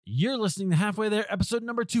You're listening to Halfway There, episode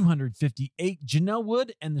number 258, Janell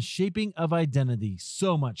Wood and the Shaping of Identity.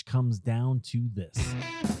 So much comes down to this.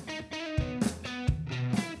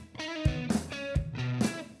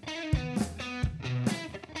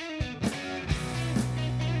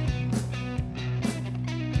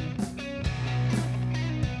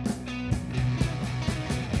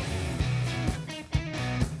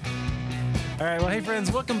 All right, well, hey,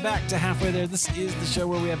 friends, welcome back to Halfway There. This is the show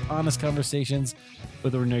where we have honest conversations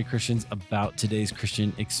with ordinary Christians about today's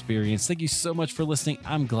Christian experience. Thank you so much for listening.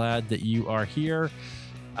 I'm glad that you are here.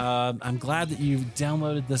 I'm glad that you've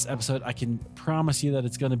downloaded this episode. I can promise you that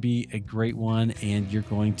it's going to be a great one and you're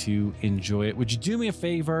going to enjoy it. Would you do me a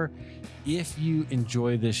favor? If you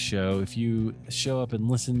enjoy this show, if you show up and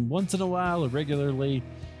listen once in a while or regularly,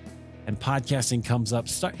 and podcasting comes up,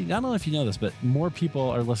 I don't know if you know this, but more people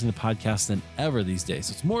are listening to podcasts than ever these days.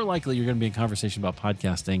 So it's more likely you're going to be in conversation about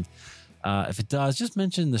podcasting. If it does, just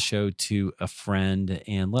mention the show to a friend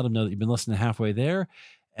and let them know that you've been listening to Halfway There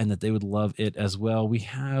and that they would love it as well. We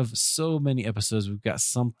have so many episodes. We've got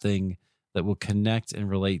something that will connect and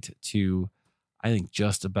relate to, I think,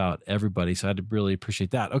 just about everybody. So I'd really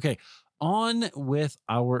appreciate that. Okay, on with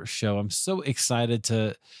our show. I'm so excited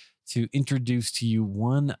to introduce to you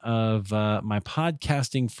one of my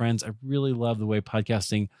podcasting friends. I really love the way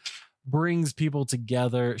podcasting brings people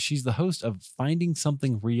together. She's the host of Finding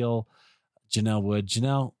Something Real, Janell Wood.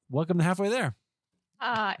 Janell, welcome to Halfway There.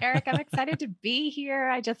 Eric, I'm excited to be here.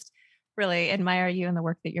 I just really admire you and the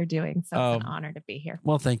work that you're doing. So it's an honor to be here.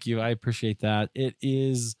 Well, thank you. I appreciate that. It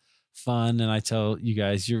is fun. And I tell you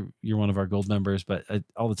guys, you're one of our gold members, but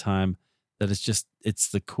all the time that it's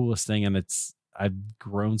the coolest thing. And I've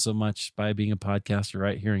grown so much by being a podcaster,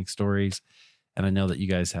 right? Hearing stories. And I know that you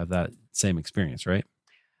guys have that same experience, right?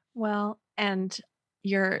 Well, and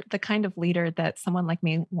you're the kind of leader that someone like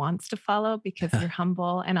me wants to follow because you're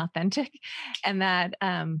humble and authentic and that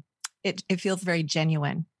it feels very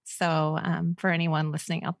genuine. So for anyone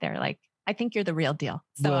listening out there, I think you're the real deal.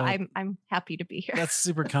 So well, I'm happy to be here. That's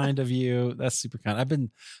super kind of you. That's super kind.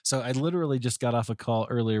 I literally just got off a call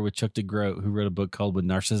earlier with Chuck DeGroat, who wrote a book called When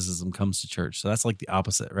Narcissism Comes to Church. So that's like the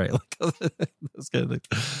opposite, right? That's good.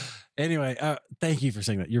 Anyway, thank you for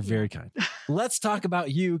saying that. You're very kind. Let's talk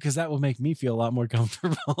about you because that will make me feel a lot more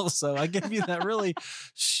comfortable. So I gave you that really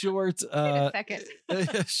short,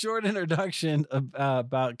 short introduction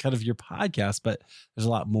about kind of your podcast, but there's a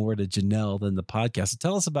lot more to Janell than the podcast. So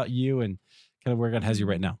tell us about you and kind of where God has you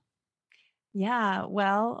right now. Yeah,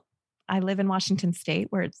 well, I live in Washington State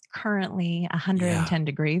where it's currently 110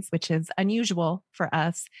 degrees, which is unusual for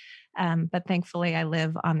us. But thankfully, I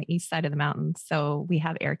live on the east side of the mountains, so we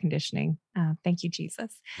have air conditioning. Thank you,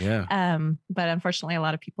 Jesus. Yeah. But unfortunately, a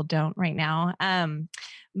lot of people don't right now.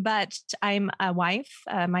 But I'm a wife.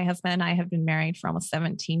 My husband and I have been married for almost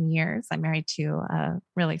 17 years. I'm married to a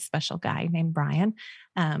really special guy named Brian.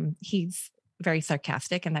 He's very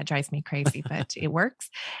sarcastic, and that drives me crazy, but it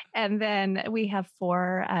works. And then we have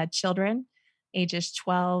 4 children, ages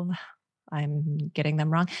 12. I'm getting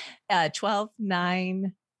them wrong. 12,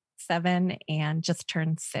 9, 7, and just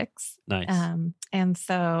turned 6. Nice. And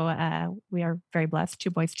so we are very blessed,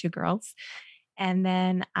 2 boys, 2 girls. And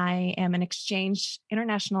then I am an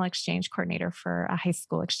international exchange coordinator for a high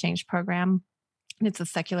school exchange program. And it's a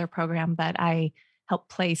secular program, but I help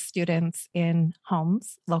place students in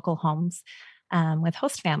homes, local homes, with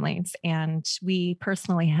host families. And we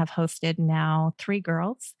personally have hosted now 3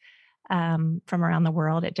 girls from around the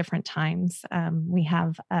world at different times. We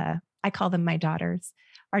have, I call them my daughters.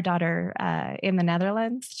 Our daughter in the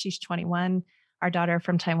Netherlands, she's 21. Our daughter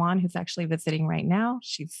from Taiwan, who's actually visiting right now,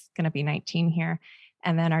 she's going to be 19 here.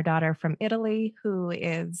 And then our daughter from Italy, who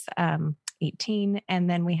is 18. And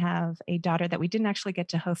then we have a daughter that we didn't actually get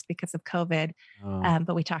to host because of COVID,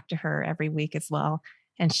 but we talk to her every week as well.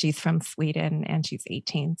 And she's from Sweden and she's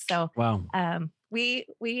 18. So wow. We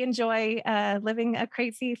enjoy living a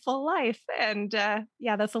crazy full life. And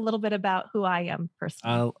that's a little bit about who I am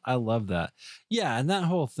personally. I love that. Yeah. And that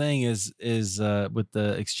whole thing is with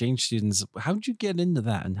the exchange students. How did you get into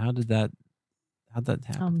that? And how'd that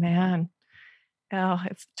happen? Oh, man. Oh,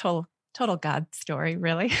 it's total God story,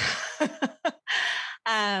 really.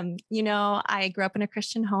 I grew up in a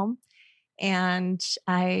Christian home and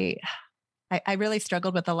I really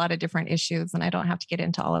struggled with a lot of different issues, and I don't have to get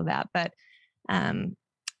into all of that. But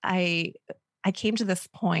I came to this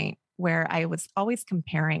point where I was always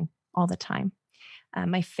comparing all the time,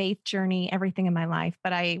 my faith journey, everything in my life.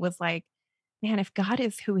 But I was like, man, if God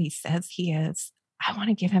is who he says he is, I want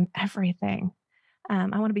to give him everything. I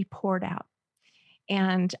want to be poured out.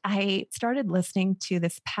 And I started listening to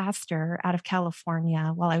this pastor out of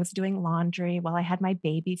California while I was doing laundry, while I had my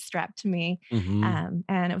baby strapped to me. Mm-hmm.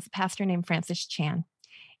 And it was a pastor named Francis Chan.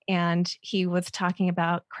 And he was talking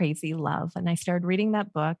about crazy love. And I started reading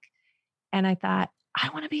that book and I thought, I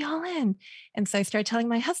want to be all in. And so I started telling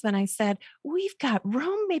my husband, I said, we've got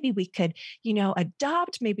room. Maybe we could,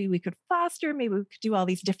 adopt. Maybe we could foster. Maybe we could do all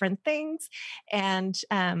these different things. And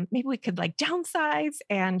maybe we could like downsize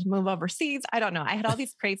and move overseas. I don't know. I had all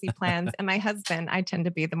these crazy plans. And my husband, I tend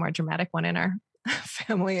to be the more dramatic one in our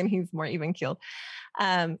family, and he's more even keeled.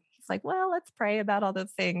 He's like, well, let's pray about all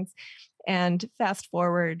those things. And fast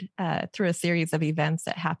forward through a series of events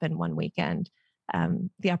that happened one weekend.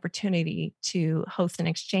 The opportunity to host an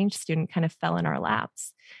exchange student kind of fell in our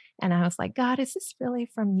laps. And I was like, God, is this really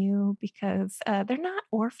from you? Because they're not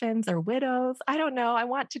orphans or widows. I don't know. I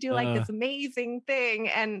want to do like this amazing thing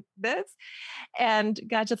and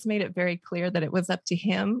God just made it very clear that it was up to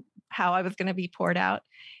him how I was going to be poured out.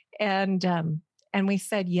 And we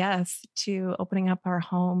said yes to opening up our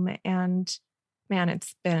home. And man,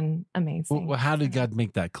 it's been amazing. Well, how did God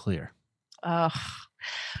make that clear?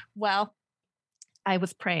 Well, I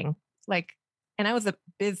was praying and I was a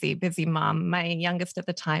busy, busy mom. My youngest at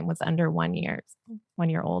the time was under 1 year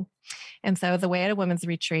old. And so I was away at a women's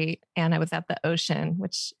retreat and I was at the ocean,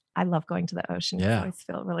 which I love going to the ocean. Yeah. I always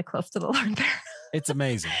feel really close to the Lord there. It's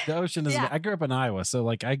amazing. The ocean is, I grew up in Iowa. So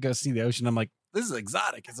like I go see the ocean. I'm like, this is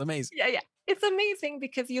exotic. It's amazing. Yeah. It's amazing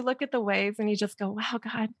because you look at the waves and you just go, wow,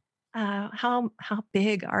 God, how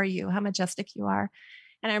big are you? How majestic you are.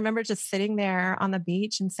 And I remember just sitting there on the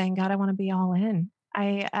beach and saying, God, I want to be all in.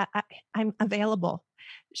 I'm available.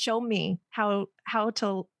 Show me how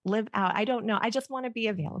to live out. I don't know. I just want to be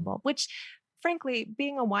available, which frankly,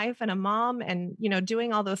 being a wife and a mom and,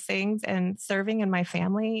 doing all those things and serving in my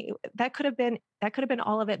family, that could have been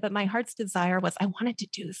all of it. But my heart's desire was I wanted to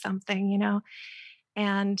do something,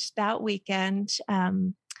 and that weekend,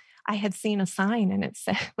 I had seen a sign and it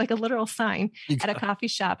said like a literal sign at a coffee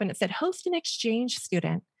shop and it said, host an exchange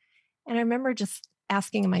student. And I remember just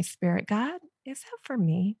asking in my spirit, God, is that for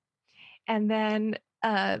me? And then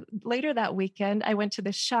later that weekend, I went to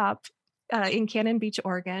this shop in Cannon Beach,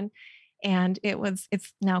 Oregon. And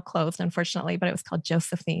it's now closed, unfortunately, but it was called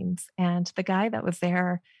Josephine's. And the guy that was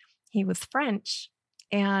there, he was French.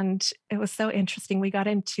 And it was so interesting. We got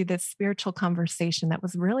into this spiritual conversation that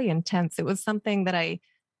was really intense. It was something that I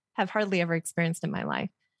have hardly ever experienced in my life.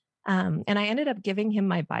 And I ended up giving him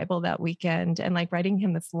my Bible that weekend and like writing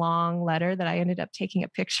him this long letter that I ended up taking a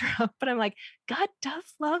picture of. But I'm like, God does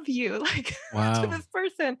love you. Like wow. To this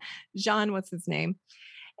person, Jean was his name.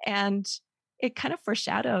 And it kind of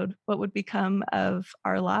foreshadowed what would become of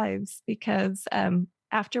our lives because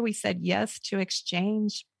after we said yes to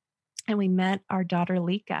exchange and we met our daughter,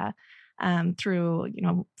 Lika, through,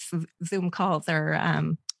 Zoom calls or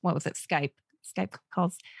Skype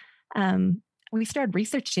calls. We started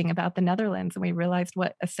researching about the Netherlands and we realized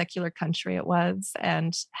what a secular country it was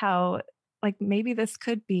and how like maybe this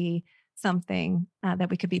could be something that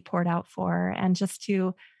we could be poured out for and just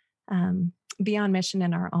to be on mission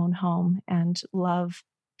in our own home and love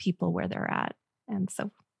people where they're at. And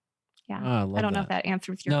so, yeah, I don't know if that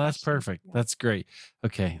answers your question. No, that's perfect. Yeah. That's great.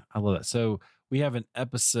 Okay. I love that. So we have an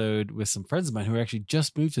episode with some friends of mine who actually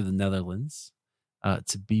just moved to the Netherlands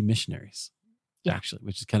to be missionaries. Yeah. Actually,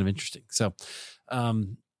 which is kind of interesting. So, all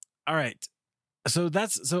right. So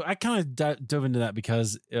I kind of dove into that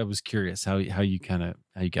because I was curious how you got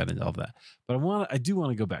into all of that. But I do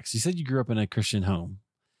want to go back. So you said you grew up in a Christian home,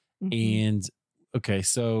 and okay,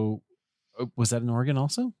 so was that in Oregon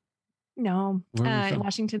also? No, in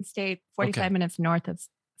Washington State, 45 minutes north of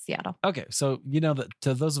Seattle. Okay, so that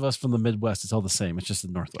to those of us from the Midwest, it's all the same. It's just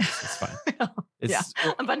the Northwest. It's fine. It's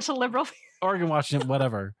a bunch of liberal. Oregon, Washington,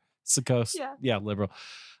 whatever. It's the coast. Yeah, liberal.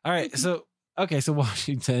 All right. So, okay. So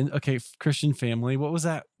Washington, okay. Christian family. What was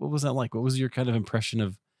that? What was that like? What was your kind of impression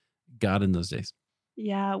of God in those days?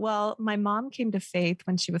 Yeah. Well, my mom came to faith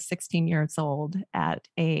when she was 16 years old at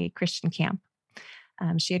a Christian camp.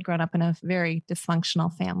 She had grown up in a very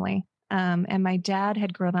dysfunctional family. And my dad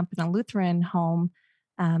had grown up in a Lutheran home,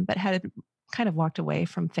 but had kind of walked away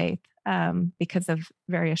from faith because of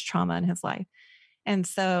various trauma in his life. And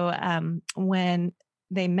so when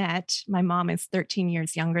they met, my mom is 13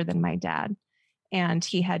 years younger than my dad, and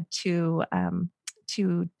he had two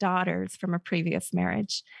daughters from a previous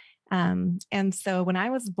marriage. And so when I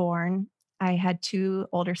was born, I had two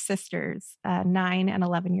older sisters, 9 and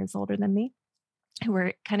 11 years older than me, who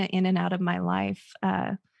were kind of in and out of my life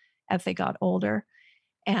as they got older.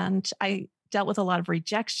 And I dealt with a lot of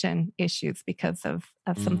rejection issues because of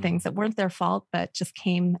some things that weren't their fault, but just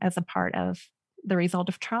came as a part of the result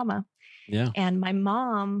of trauma. Yeah. And my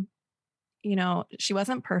mom, she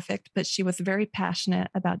wasn't perfect, but she was very passionate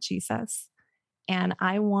about Jesus. And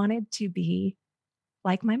I wanted to be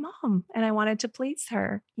like my mom and I wanted to please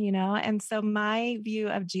her, And so my view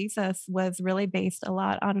of Jesus was really based a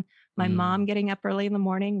lot on my mom getting up early in the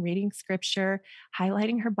morning, reading scripture,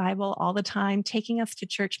 highlighting her Bible all the time, taking us to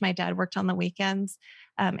church. My dad worked on the weekends,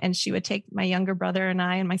 and she would take my younger brother and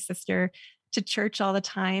I and my sister to church all the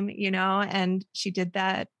time, and she did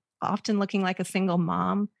that often looking like a single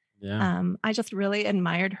mom. Yeah. I just really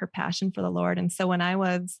admired her passion for the Lord. And so when I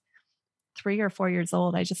was 3 or 4 years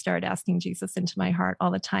old, I just started asking Jesus into my heart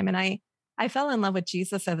all the time. And I fell in love with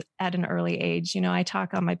Jesus at an early age. I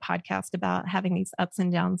talk on my podcast about having these ups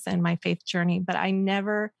and downs in my faith journey, but I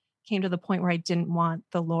never came to the point where I didn't want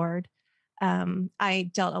the Lord.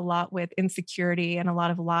 I dealt a lot with insecurity and a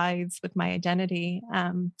lot of lies with my identity.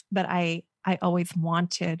 But I always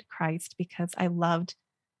wanted Christ because I loved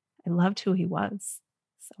who he was.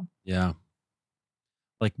 So, Yeah.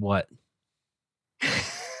 Like what?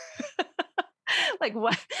 like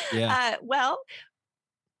what? Yeah. Well,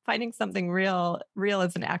 finding something real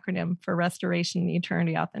is an acronym for restoration,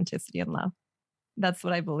 eternity, authenticity, and love. That's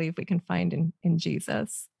what I believe we can find in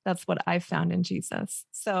Jesus. That's what I found in Jesus.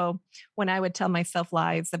 So when I would tell myself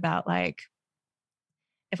lies about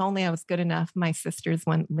if only I was good enough, my sisters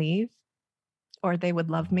wouldn't leave or they would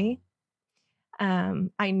love me.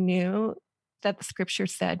 I knew that the scripture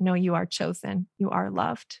said, no, you are chosen. You are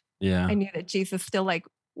loved. Yeah. I knew that Jesus still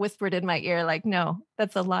whispered in my ear, no,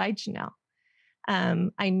 that's a lie, Janell.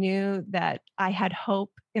 I knew that I had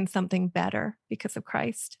hope in something better because of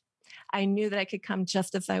Christ. I knew that I could come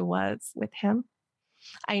just as I was with him.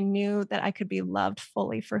 I knew that I could be loved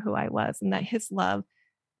fully for who I was and that his love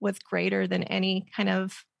was greater than any kind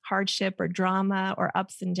of hardship or drama or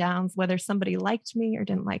ups and downs, whether somebody liked me or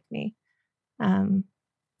didn't like me.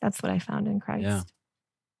 That's what I found in Christ. Yeah.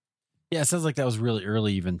 Yeah. It sounds like that was really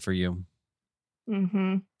early even for you.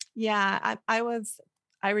 Mm-hmm. Yeah.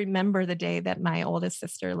 I remember the day that my oldest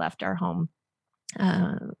sister left our home.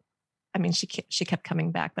 She kept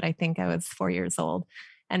coming back, but I think I was 4 years old.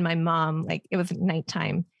 And my mom, it was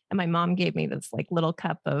nighttime, and my mom gave me this little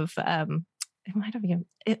cup of, it might have been,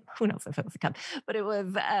 who knows if it was a cup, but it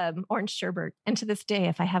was orange sherbet. And to this day,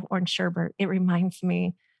 if I have orange sherbet, it reminds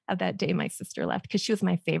me of that day my sister left because she was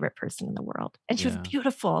my favorite person in the world. And she was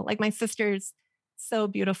beautiful. My sister's so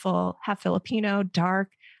beautiful, half Filipino,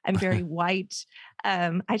 dark. I'm very white.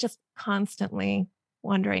 I just constantly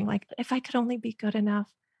wondering, if I could only be good enough,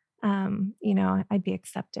 I'd be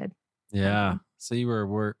accepted. Yeah. So you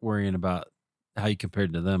were worrying about how you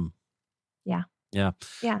compared to them. Yeah. Yeah.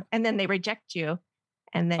 Yeah. And then they reject you.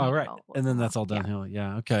 And then, right. And then that's all downhill.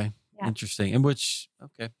 Yeah. Okay. Yeah. Interesting.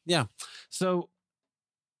 Okay. Yeah. So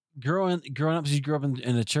growing up, so you grew up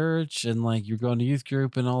in a church and you're going to youth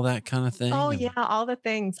group and all that kind of thing. Oh, yeah. All the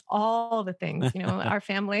things, our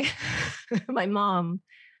family, my mom,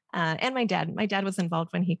 and my dad. My dad was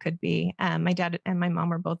involved when he could be. My dad and my mom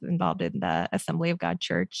were both involved in the Assembly of God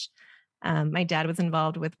Church. My dad was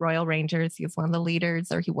involved with Royal Rangers. He was one of the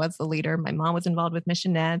leaders, or he was the leader. My mom was involved with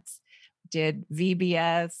Missionettes, did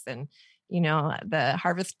VBS and, the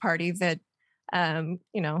harvest parties that, on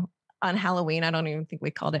Halloween. I don't even think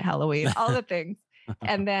we called it Halloween, all the things.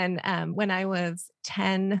 And then when I was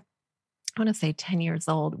 10 years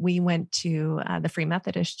old, we went to the Free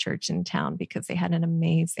Methodist Church in town because they had an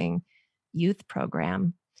amazing youth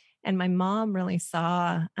program. And my mom really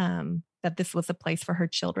saw that this was a place for her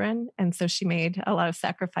children. And so she made a lot of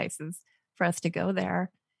sacrifices for us to go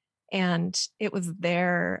there. And it was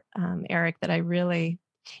there, Eric, that I really,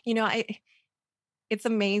 it's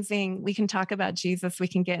amazing. We can talk about Jesus. We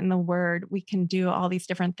can get in the word. We can do all these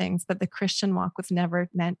different things, but the Christian walk was never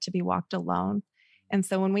meant to be walked alone. And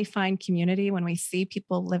so when we find community, when we see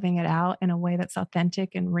people living it out in a way that's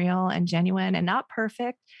authentic and real and genuine and not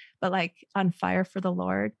perfect, but on fire for the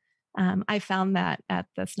Lord, I found that at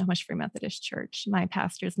the Snohomish Free Methodist Church. My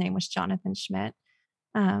pastor's name was Jonathan Schmidt.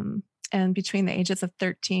 And between the ages of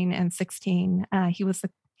 13 and 16, he was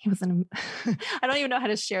an, I don't even know how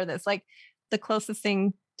to share this, the closest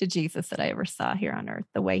thing to Jesus that I ever saw here on earth,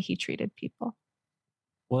 the way he treated people.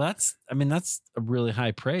 Well, that's a really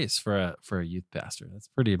high praise for a youth pastor. That's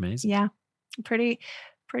pretty amazing. Yeah. Pretty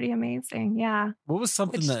amazing. Yeah. What was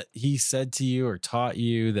something that he said to you or taught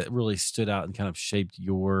you that really stood out and kind of shaped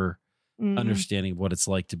your understanding of what it's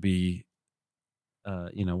like to be,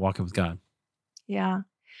 walking with God? Yeah.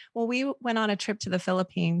 Well, we went on a trip to the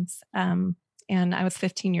Philippines, and I was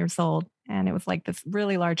 15 years old, and it was this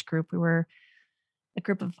really large group. We were a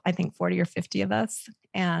group of, I think, 40 or 50 of us.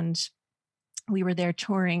 And we were there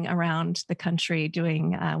touring around the country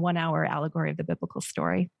doing a 1 hour allegory of the biblical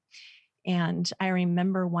story. And I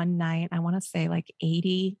remember one night, I want to say like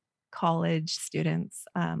 80 college students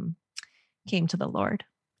came to the Lord.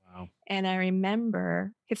 Wow. And I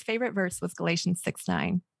remember his favorite verse was Galatians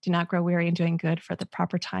 6:9. Do not grow weary in doing good, for at the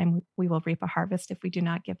proper time we will reap a harvest if we do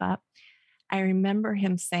not give up. I remember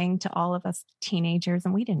him saying to all of us teenagers,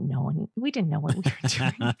 and we didn't know what we were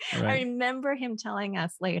doing. Right. I remember him telling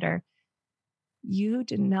us later, you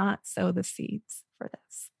did not sow the seeds for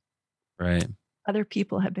this. Right. Other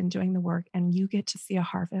people have been doing the work, and you get to see a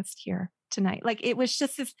harvest here tonight. Like, it was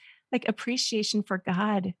just this like appreciation for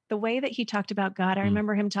God, the way that he talked about God. I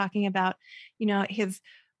remember him talking about, his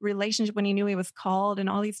relationship when he knew he was called and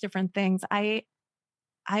all these different things. I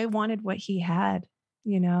wanted what he had,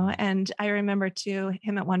 and I remember too,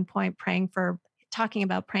 him at one point talking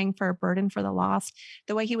about praying for a burden for the lost,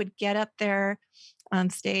 the way he would get up there on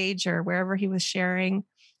stage or wherever he was sharing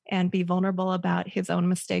and be vulnerable about his own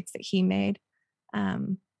mistakes that he made.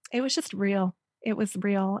 It was just real. It was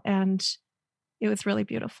real. And it was really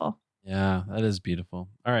beautiful. Yeah, that is beautiful.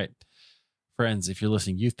 All right, friends, if you're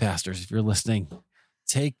listening, youth pastors, if you're listening,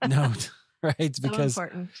 take note, right? Because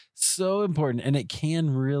so important. And it can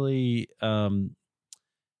really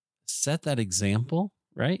set that example,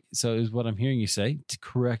 right? So is what I'm hearing you say, to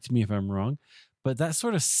correct me if I'm wrong, but that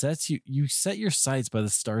sort of sets you set your sights by the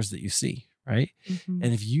stars that you see, right? Mm-hmm.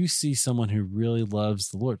 And if you see someone who really loves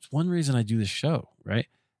the Lord, it's one reason I do this show, right?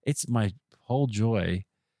 It's my whole joy.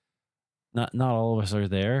 Not all of us are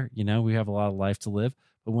there, we have a lot of life to live.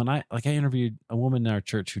 But when I interviewed a woman in our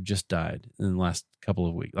church who just died in the last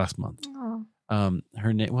month.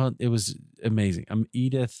 Her name, well, it was amazing.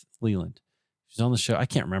 Edith Leland. She's on the show. I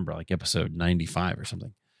can't remember, like episode 95 or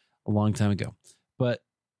something, a long time ago. But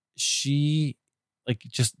she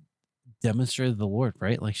just demonstrated the Lord,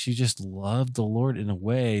 right? Like she just loved the Lord in a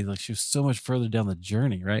way, like she was so much further down the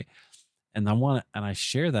journey, right? And I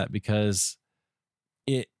share that because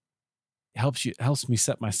it helps me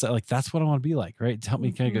set myself, like that's what I want to be like, right? To help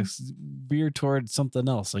me kind of veer toward something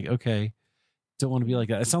else. Like, okay, don't want to be like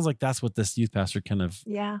that. It sounds like that's what this youth pastor kind of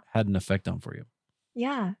had an effect on for you.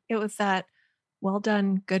 Yeah. It was that well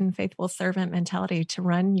done, good and faithful servant mentality to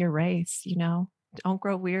run your race, don't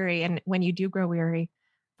grow weary. And when you do grow weary,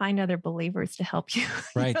 find other believers to help you.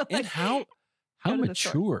 Right. And how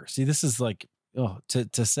mature. See, this is like,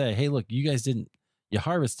 to say, hey, look, you guys you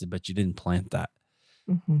harvested, but you didn't plant that.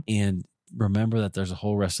 Mm-hmm. And remember that there's a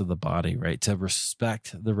whole rest of the body, right? To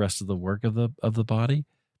respect the rest of the work of the body.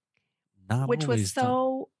 Which was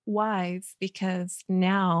so wise, because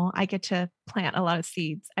now I get to plant a lot of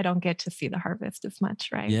seeds. I don't get to see the harvest as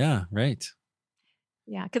much, right? Yeah, right.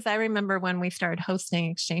 Yeah, because I remember when we started hosting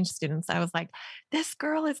exchange students, I was like, this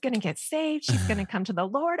girl is going to get saved. She's going to come to the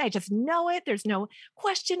Lord. I just know it. There's no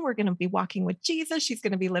question. We're going to be walking with Jesus. She's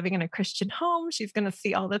going to be living in a Christian home. She's going to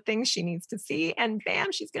see all the things she needs to see. And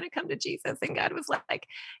bam, she's going to come to Jesus. And God was like,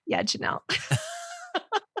 yeah, Janell.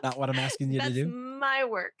 Not what I'm asking you to do. That's my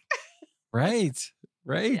work. Right.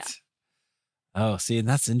 Yeah. Oh, see, and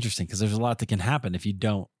that's interesting because there's a lot that can happen if you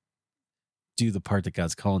don't do the part that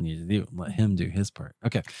God's calling you to do and let him do his part.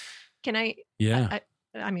 Okay. Can I? Yeah.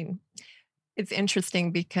 I mean, it's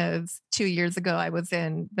interesting because 2 years ago, I was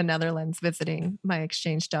in the Netherlands visiting my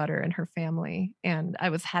exchange daughter and her family. And I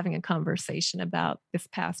was having a conversation about this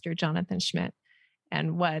pastor, Jonathan Schmidt,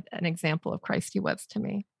 and what an example of Christ he was to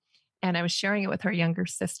me. And I was sharing it with her younger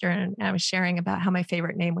sister. And I was sharing about how my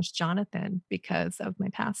favorite name was Jonathan because of my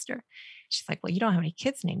pastor. She's like, well, you don't have any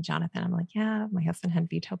kids named Jonathan. I'm like, yeah, my husband had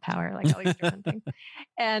veto power, like all these different things.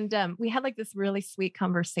 And we had like this really sweet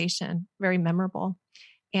conversation, very memorable.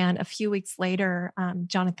 And a few weeks later,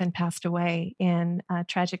 Jonathan passed away in a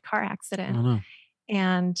tragic car accident. Oh, no.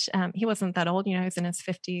 And he wasn't that old, he was in his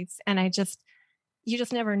 50s. And you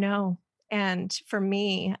just never know. And for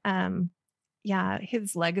me,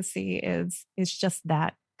 his legacy is just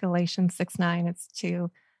that Galatians 6:9. It's to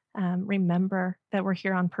remember that we're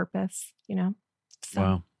here on purpose, So.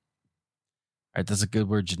 Wow. All right. That's a good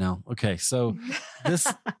word, Janell. Okay. So this,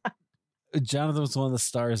 Jonathan was one of the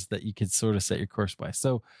stars that you could sort of set your course by.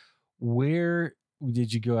 So where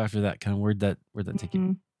did you go after that? Kind of where'd that take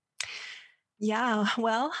you? Yeah.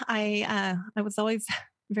 Well, I was always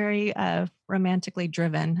very romantically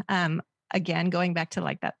driven. Again, going back to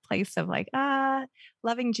like that place of like,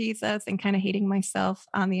 loving Jesus and kind of hating myself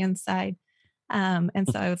on the inside. And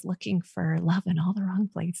so I was looking for love in all the wrong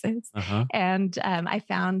places. Uh-huh. And I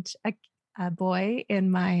found a boy in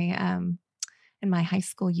my in my high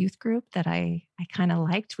school youth group that I kind of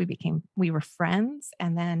liked. We were friends,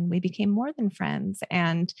 and then we became more than friends,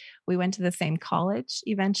 and we went to the same college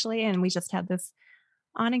eventually, and we just had this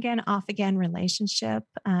on again, off again relationship.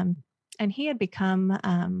 And he had become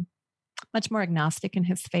much more agnostic in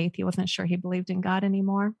his faith. He wasn't sure he believed in God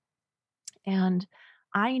anymore. And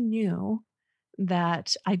I knew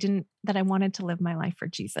that I wanted to live my life for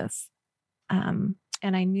Jesus. And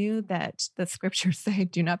I knew that the scriptures say,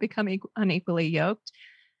 do not become unequally yoked.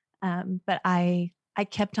 But I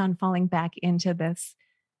kept on falling back into this.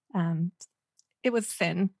 It was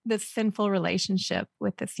this sinful relationship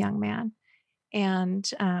with this young man. And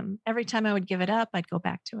every time I would give it up, I'd go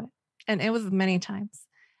back to it. And it was many times,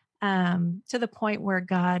 to the point where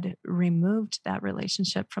God removed that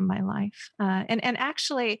relationship from my life. And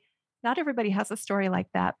actually, not everybody has a story like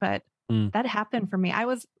that, but that happened for me. I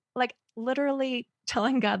was like literally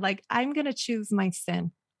telling God, like, I'm going to choose my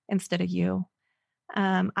sin instead of you.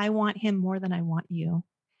 I want him more than I want you.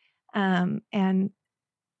 And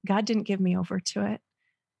God didn't give me over to it.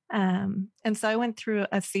 And so I went through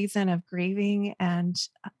a season of grieving and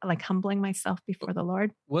like humbling myself before the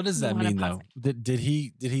Lord. What does that mean though? Did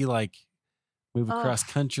he like move across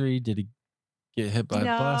country? Did he get hit by a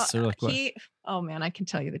bus or like what? Oh man, I can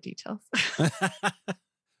tell you the details.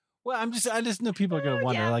 Well, I just know people are going to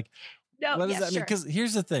wonder like, what does that mean? Because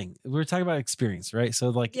here's the thing, we're talking about experience, right? So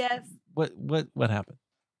like, what happened?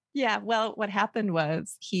 Yeah. Well, what happened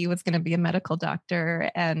was he was going to be a medical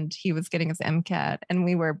doctor and he was getting his MCAT, and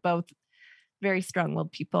we were both very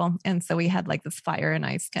strong-willed people. And so we had like this fire and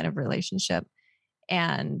ice kind of relationship.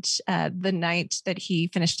 And the night that he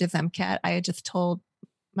finished his MCAT, I had just told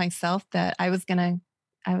myself that I was going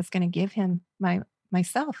to give him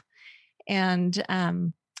myself. And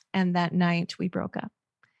that night we broke up,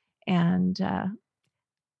 and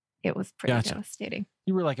it was pretty devastating.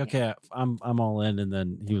 You were like, okay, I'm all in. And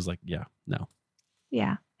then he was like, yeah, no.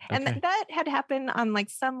 Yeah. Okay. And that had happened on like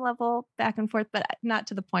some level back and forth, but not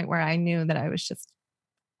to the point where I knew that I was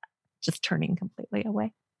just turning completely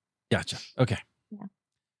away. Gotcha. Okay. Yeah.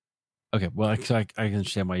 Okay. Well, I can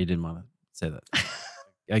understand why you didn't want to say that.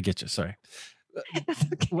 I get you. Sorry. Okay.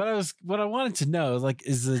 What I wanted to know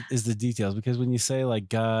is the details, because when you say like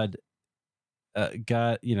God,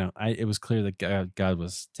 it was clear that God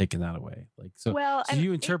was taking that away. Like, so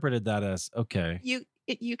you interpreted that as, okay,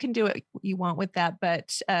 you can do what you want with that.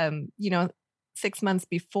 But, 6 months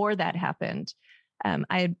before that happened,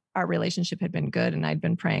 our relationship had been good, and I'd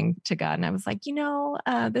been praying to God, and I was like,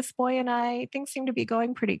 this boy and I, things seem to be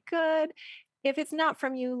going pretty good. If it's not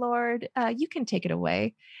from you, Lord, you can take it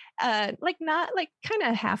away. Not like kind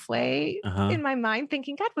of halfway in my mind,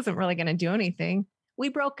 thinking God wasn't really going to do anything. We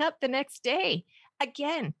broke up the next day.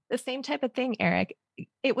 Again, the same type of thing, Eric.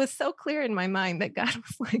 It was so clear in my mind that God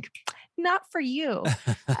was like, not for you.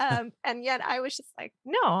 And yet I was just like,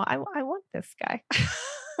 no, I want this guy.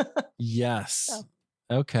 Yes. So.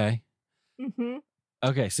 Okay. Mm-hmm.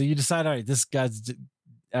 Okay. So you decide, all right,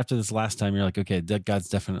 after this last time, you're like, okay, God's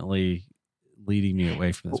definitely leading me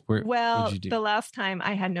away from this. What'd you do? The last time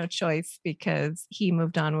I had no choice, because he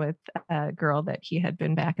moved on with a girl that he had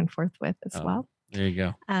been back and forth with as well. There you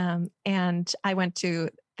go. And I went to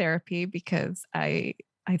therapy because I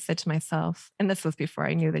said to myself, and this was before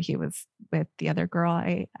I knew that he was with the other girl,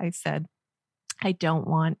 I said, I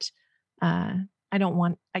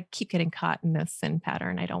keep getting caught in this sin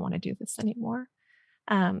pattern. I don't want to do this anymore.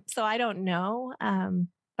 So I don't know.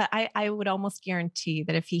 But I would almost guarantee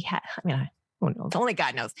that if he had, who knows? Only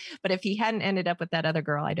God knows. But if he hadn't ended up with that other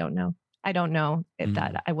girl, I don't know if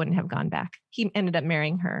that I wouldn't have gone back. He ended up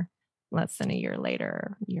marrying her less than a year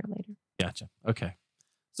later. Gotcha. Okay.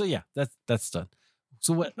 So yeah, that's done.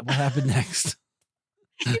 So what happened next?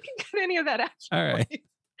 You can cut any of that out. All right.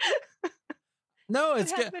 No,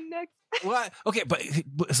 it's good. Next? What? Okay, but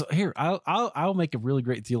so here, I'll make a really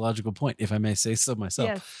great theological point, if I may say so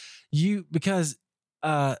myself. Yes. Because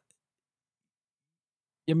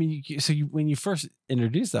when you first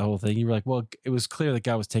introduced that whole thing, you were like, well, it was clear that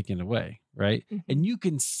God was taking it away, right? Mm-hmm. And you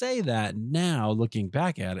can say that now, looking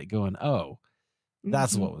back at it, going, oh,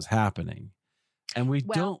 that's what was happening. And we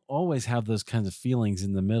don't always have those kinds of feelings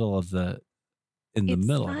in the middle of It's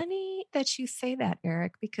funny that you say that,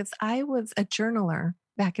 Eric, because I was a journaler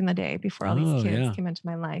back in the day before all these kids came into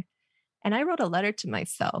my life. And I wrote a letter to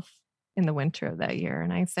myself in the winter of that year.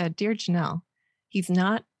 And I said, Dear Janell, he's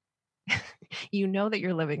not, you know that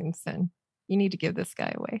you're living in sin. You need to give this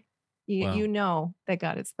guy away. You know that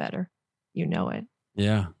God is better. You know it.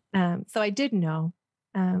 Yeah. So I did know.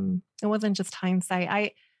 It wasn't just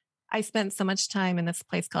hindsight. I spent so much time in this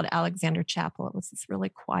place called Alexander Chapel. It was this really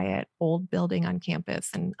quiet old building on campus.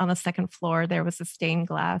 And on the second floor, there was a stained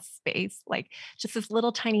glass space, like just this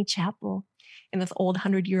little tiny chapel in this old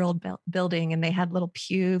 100-year-old building. And they had little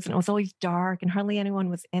pews, and it was always dark and hardly anyone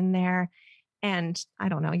was in there. And I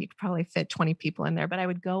don't know, you could probably fit 20 people in there, but I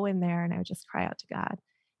would go in there and I would just cry out to God,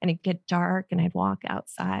 and it'd get dark and I'd walk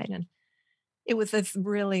outside, and it was this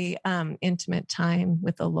really intimate time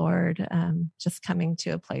with the Lord, just coming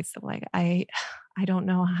to a place of like, I don't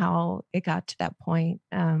know how it got to that point,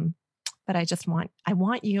 but I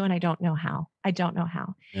want you, and I don't know how. I don't know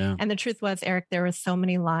how. Yeah. And the truth was, Eric, there was so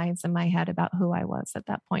many lies in my head about who I was at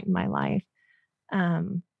that point in my life.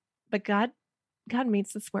 But God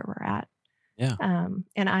meets us where we're at. Yeah.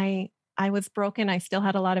 And I was broken. I still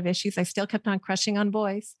had a lot of issues. I still kept on crushing on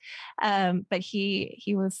boys. But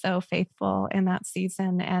he was so faithful in that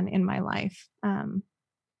season and in my life.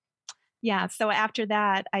 So after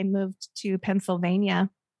that, I moved to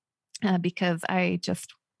Pennsylvania because I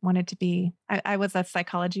just wanted to be, I was a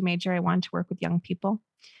psychology major. I wanted to work with young people.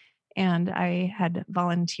 And I had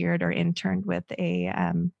volunteered or interned with a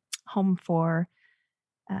home for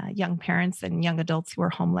young parents and young adults who were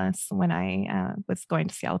homeless when I was going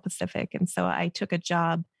to Seattle Pacific. And so I took a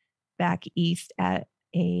job back east at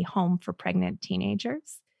a home for pregnant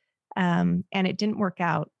teenagers. And it didn't work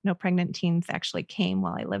out. No pregnant teens actually came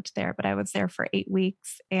while I lived there, but I was there for 8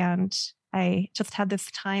 weeks. And I just had this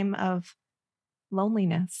time of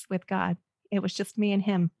loneliness with God. It was just me and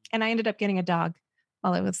him. And I ended up getting a dog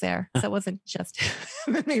while I was there. So it wasn't just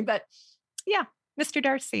me, but yeah. Mr.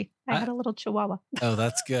 Darcy. I had a little chihuahua. Oh,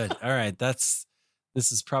 that's good. All right. This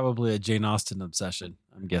is probably a Jane Austen obsession,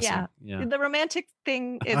 I'm guessing. Yeah. The romantic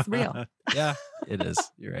thing is real. Yeah, it is.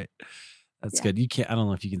 You're right. That's good. I don't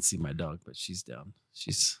know if you can see my dog, but she's down.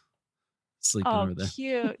 She's sleeping over there.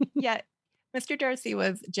 Cute. Yeah. Mr. Darcy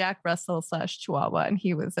was Jack Russell / Chihuahua, and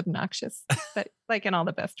he was obnoxious, but like in all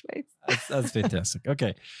the best ways. That's fantastic.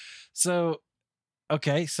 Okay. So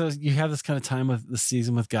you have this kind of time with the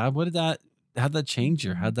season with God. How'd that change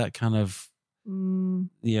you? How'd that kind of, move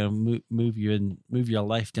you and move your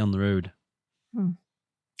life down the road?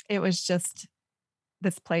 It was just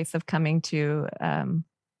this place of coming to an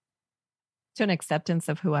acceptance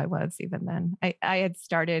of who I was. Even then, I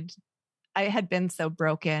had been so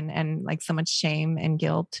broken and like so much shame and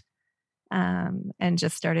guilt, and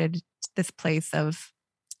just started this place of,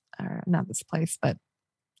 or not this place, but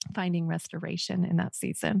finding restoration in that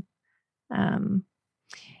season.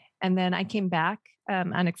 And then I came back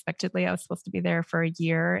unexpectedly. I was supposed to be there for a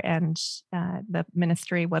year, and the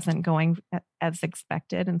ministry wasn't going as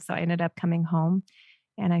expected. And so I ended up coming home,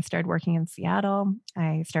 and I started working in Seattle.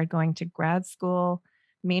 I started going to grad school.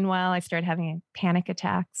 Meanwhile, I started having panic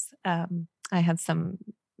attacks. I had some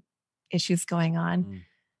issues going on.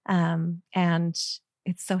 And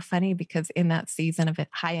it's so funny because in that season of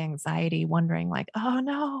high anxiety, wondering like, oh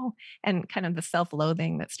no, and kind of the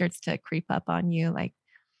self-loathing that starts to creep up on you, like,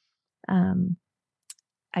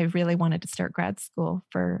 I really wanted to start grad school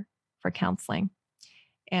for counseling.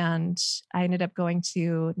 And I ended up going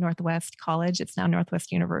to Northwest College. It's now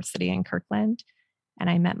Northwest University in Kirkland. And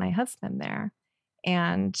I met my husband there.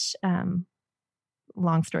 And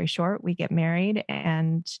long story short, we get married,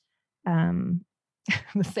 and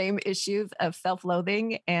the same issues of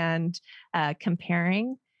self-loathing and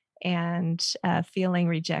comparing and feeling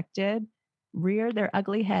rejected rear their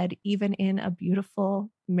ugly head, even in a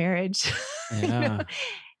beautiful marriage. Yeah.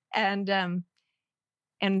 And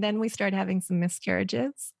then we started having some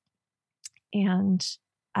miscarriages, and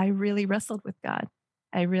I really wrestled with God.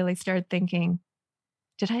 I really started thinking,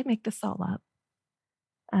 did I make this all up?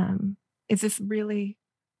 Is this really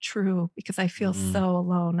true? Because I feel so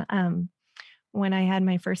alone. When I had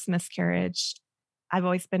my first miscarriage, I've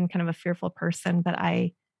always been kind of a fearful person, but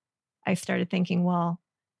I started thinking, well,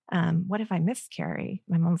 what if I miscarry?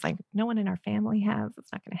 My mom's like, no one in our family has.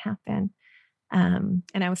 It's not going to happen.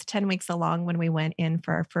 And I was 10 weeks along when we went in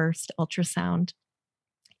for our first ultrasound,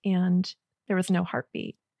 and there was no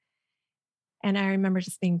heartbeat. And I remember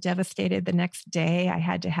just being devastated. The next day, I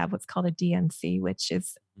had to have what's called a DNC, which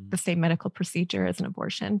is the same medical procedure as an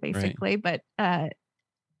abortion, basically. Right. But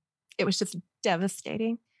it was just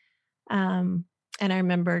devastating. And I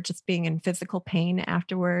remember just being in physical pain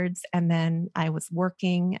afterwards. And then I was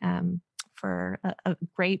working for a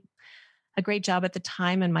great job at the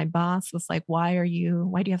time. And my boss was like, why do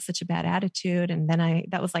you have such a bad attitude? And then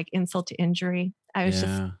that was like insult to injury. I was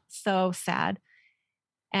just so sad.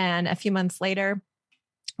 And a few months later,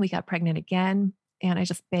 we got pregnant again. And I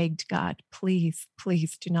just begged God, please,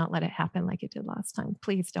 please do not let it happen like it did last time.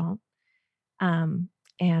 Please don't. And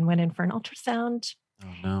went in for an ultrasound.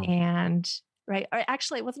 Oh no. And right, or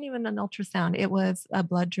actually, it wasn't even an ultrasound, it was a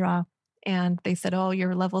blood draw. And they said, oh,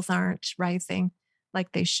 your levels aren't rising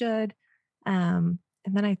like they should. And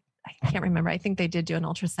then I can't remember. I think they did do an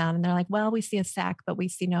ultrasound and they're like, well, we see a sac, but we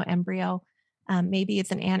see no embryo. Maybe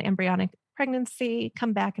it's an embryonic pregnancy.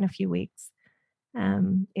 Come back in a few weeks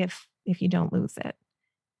if you don't lose it.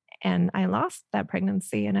 And I lost that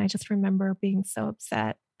pregnancy. And I just remember being so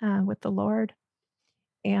upset with the Lord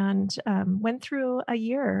and went through a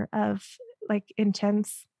year of like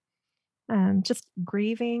intense, just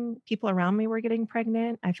grieving. People around me were getting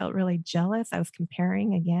pregnant. I felt really jealous. I was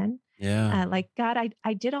comparing again. Yeah. Like, God,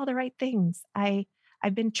 I did all the right things. I've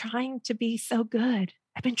been trying to be so good.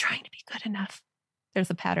 I've been trying to be good enough. There's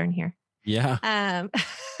a pattern here. Yeah.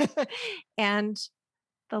 And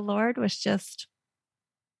the Lord was just,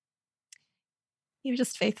 he was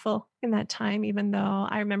just faithful in that time, even though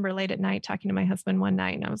I remember late at night talking to my husband one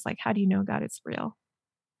night and I was like, how do you know God is real?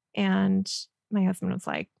 And my husband was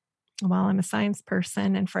like, well, I'm a science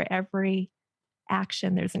person and for every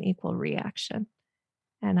action, there's an equal reaction.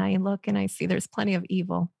 And I look and I see there's plenty of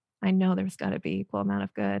evil. I know there's got to be equal amount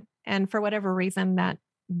of good. And for whatever reason, that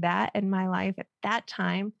in my life at that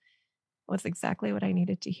time was exactly what I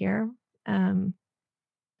needed to hear.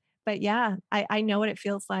 But yeah, I know what it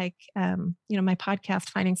feels like. My podcast,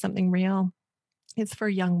 Finding Something Real, is for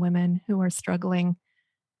young women who are struggling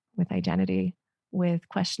with identity, with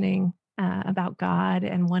questioning about God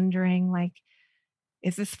and wondering, like,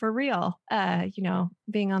 is this for real?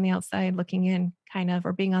 Being on the outside looking in, kind of,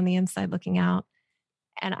 or being on the inside looking out.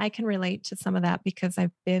 And I can relate to some of that because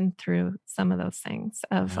I've been through some of those things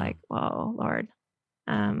of like, whoa, Lord,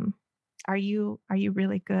 are you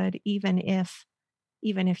really good? Even if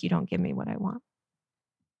you don't give me what I want.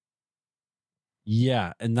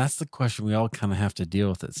 Yeah. And that's the question we all kind of have to deal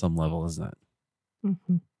with at some level, isn't it?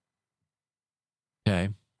 Mm-hmm. Okay.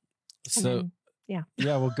 So then, yeah.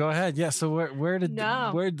 Yeah, well, go ahead. Yeah. So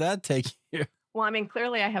where'd that take you? Well, I mean,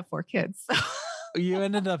 clearly I have 4 kids. So. You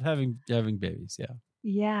ended up having babies. Yeah.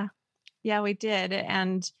 Yeah. Yeah, we did.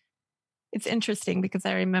 And it's interesting because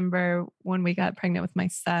I remember when we got pregnant with my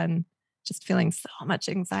son, just feeling so much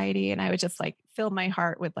anxiety. And I would just like fill my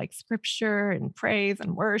heart with like scripture and praise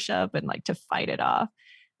and worship and like to fight it off.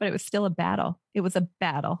 But it was still a battle. It was a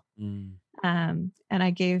battle. Mm. And I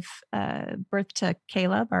gave birth to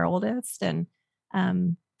Caleb, our oldest. And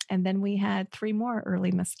then we had 3 more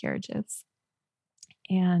early miscarriages.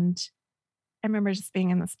 And I remember just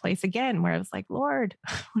being in this place again where I was like, Lord,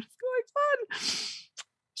 what is going on?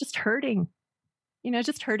 Just hurting,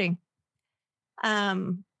 just hurting.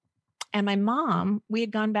 And my mom, we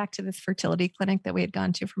had gone back to this fertility clinic that we had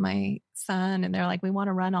gone to for my son. And they're like, we want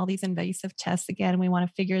to run all these invasive tests again. We want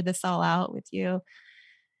to figure this all out with you.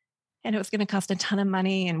 And it was going to cost a ton of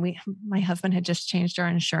money. And my husband had just changed our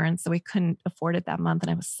insurance, so we couldn't afford it that month.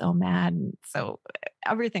 And I was so mad. And so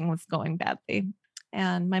everything was going badly.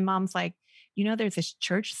 And my mom's like, there's this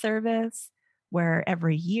church service where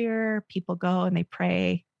every year people go and they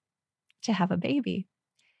pray to have a baby.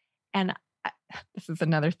 And this is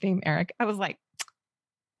another theme, Eric. I was like,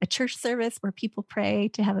 a church service where people pray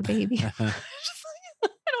to have a baby. I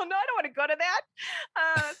don't know. I don't want to go to that.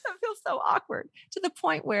 That feels so awkward, to the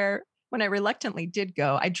point where when I reluctantly did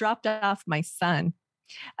go, I dropped off my son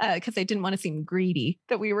because I didn't want to seem greedy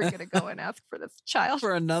that we were going to go and ask for this child.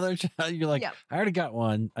 For another child? You're like, yeah. I already got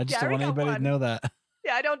one. I just don't want anybody to know that.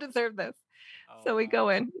 Yeah, I don't deserve this. So we go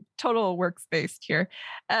in, total works-based here,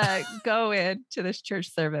 go in to this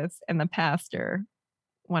church service, and the pastor,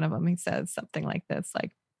 one of them, he says something like this,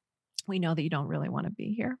 like, we know that you don't really want to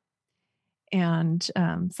be here. And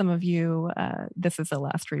some of you, this is a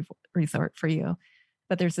last resort for you.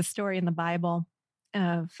 But there's a story in the Bible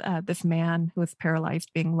of this man who was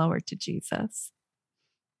paralyzed being lowered to Jesus.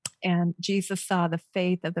 And Jesus saw the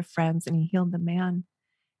faith of the friends and he healed the man.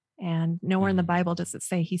 And nowhere in the Bible does it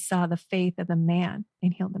say he saw the faith of the man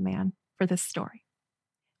and healed the man for this story,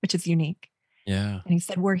 which is unique. Yeah. And he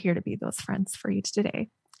said, we're here to be those friends for you today.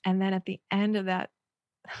 And then at the end of that,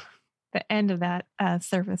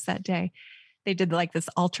 service that day, they did like this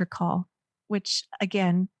altar call, which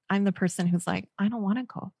again, I'm the person who's like, I don't want to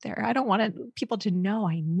go up there. I don't want people to know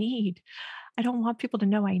I need. I don't want people to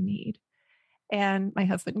know I need. And my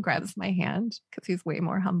husband grabs my hand because he's way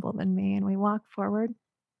more humble than me. And we walk forward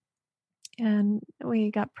and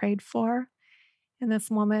we got prayed for. And this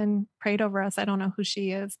woman prayed over us. I don't know who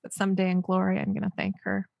she is, but someday in glory, I'm going to thank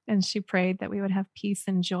her. And she prayed that we would have peace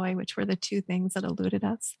and joy, which were the 2 things that eluded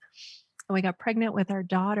us. And we got pregnant with our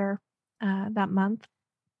daughter that month.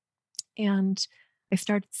 And I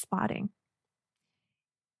started spotting.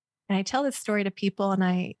 And I tell this story to people,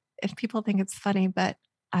 and if people think it's funny, but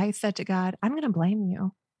I said to God, I'm going to blame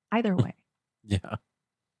you either way. Yeah.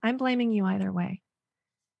 I'm blaming you either way.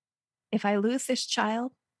 If I lose this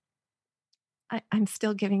child, I'm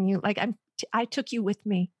still giving you, like, I took you with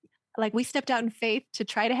me. Like, we stepped out in faith to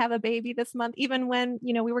try to have a baby this month, even when,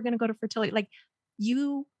 we were going to go to fertility. Like,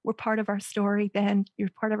 you were part of our story then. You're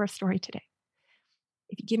part of our story today.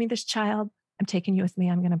 If you give me this child, I'm taking you with me.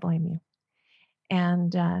 I'm going to blame you.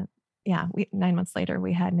 And 9 months later,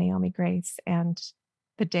 we had Naomi Grace. And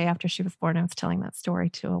the day after she was born, I was telling that story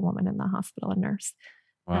to a woman in the hospital, a nurse.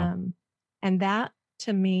 Wow. And that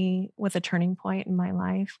to me was a turning point in my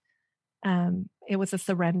life. It was a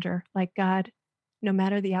surrender, like, God, no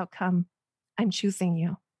matter the outcome, I'm choosing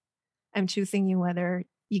you. I'm choosing you whether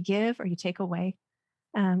you give or you take away.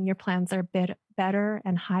 Your plans are a bit better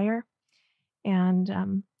and higher. And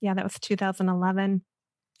that was 2011.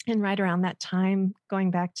 And right around that time,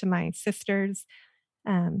 going back to my sisters,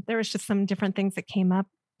 there was just some different things that came up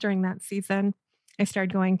during that season. I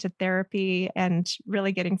started going to therapy and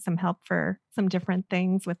really getting some help for some different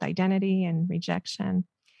things with identity and rejection.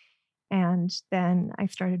 And then I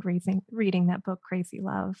started reading that book, Crazy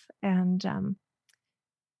Love. And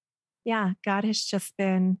God has just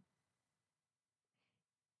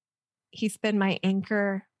he's been my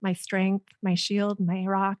anchor, my strength, my shield, my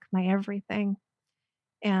rock, my everything.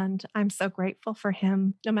 And I'm so grateful for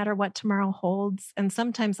him, no matter what tomorrow holds. And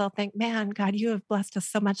sometimes I'll think, man, God, you have blessed us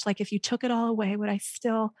so much. Like, if you took it all away, would I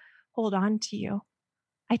still hold on to you?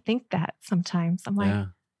 I think that sometimes. I'm like,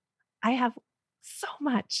 I have so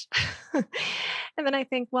much. And then I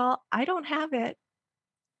think, well, I don't have it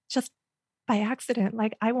just by accident.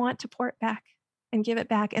 Like, I want to pour it back and give it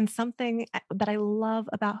back. And something that I love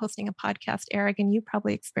about hosting a podcast, Eric, and you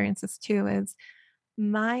probably experience this too, is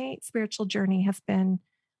my spiritual journey has been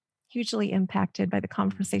hugely impacted by the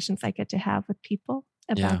conversations I get to have with people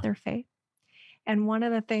about their faith. And one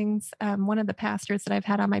of the things, one of the pastors that I've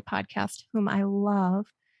had on my podcast, whom I love,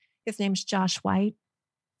 his name's Josh White.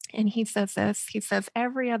 And he says this, he says,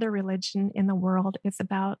 every other religion in the world is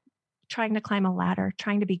about trying to climb a ladder,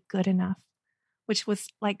 trying to be good enough, which was,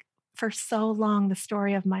 like, for so long the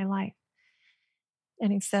story of my life.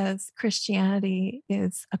 And he says, Christianity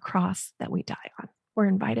is a cross that we die on. We're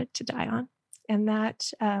invited to die on. And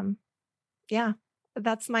that,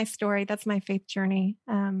 that's my story. That's my faith journey.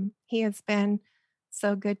 He has been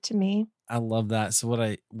so good to me. I love that. So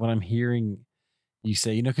what I'm hearing you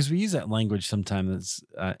say, because we use that language sometimes,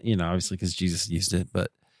 obviously because Jesus used it,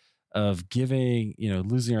 but of giving,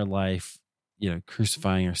 losing our life,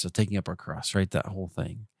 crucifying ourselves, taking up our cross, right? That whole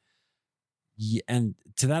thing. Yeah, and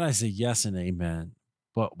to that I say yes and amen.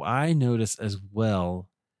 But I notice as well,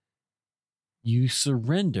 you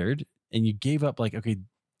surrendered and you gave up, like, okay,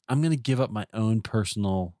 I'm going to give up my own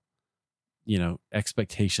personal,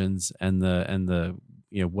 expectations and the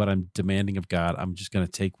what I'm demanding of God. I'm just going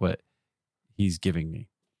to take what he's giving me.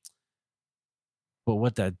 But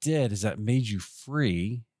what that did is that made you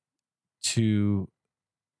free to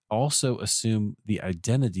also assume the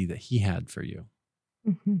identity that he had for you.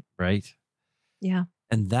 Mm-hmm. Right? Yeah.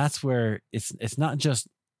 And that's where it's not just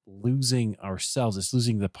losing ourselves, it's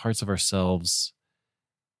losing the parts of ourselves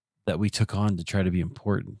that we took on to try to be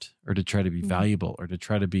important or to try to be valuable or to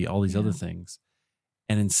try to be all these other things.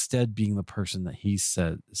 And instead being the person that he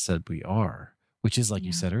said we are, which is, like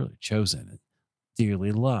you said earlier, chosen and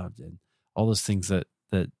dearly loved and all those things that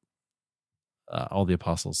all the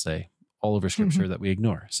apostles say all over scripture that we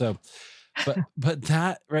ignore. So, but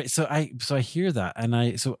that, right. So I hear that. And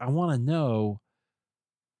I want to know,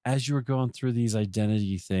 as you were going through these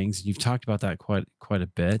identity things, and you've talked about that quite a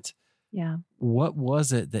bit. Yeah. What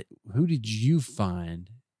was it who did you find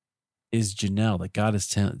is Janell, that God is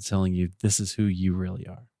telling you this is who you really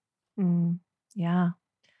are? Yeah.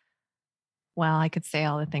 Well, I could say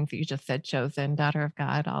all the things that you just said, chosen, daughter of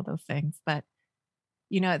God, all those things. But,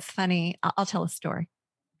 it's funny. I'll tell a story.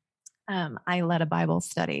 I led a Bible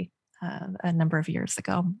study a number of years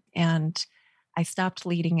ago, and I stopped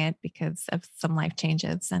leading it because of some life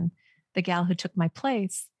changes. And the gal who took my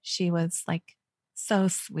place, she was, like, so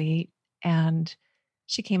sweet. And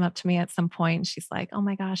she came up to me at some point and she's like, oh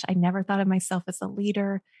my gosh, I never thought of myself as a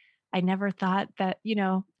leader. I never thought that,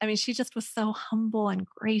 she just was so humble and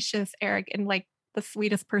gracious, Eric, and, like, the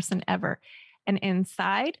sweetest person ever. And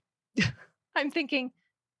inside, I'm thinking,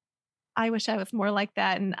 I wish I was more like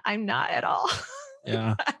that. And I'm not at all.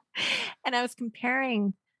 Yeah. And I was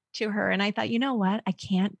comparing to her and I thought, you know what? I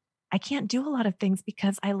can't do a lot of things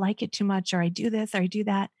because I like it too much, or I do this or I do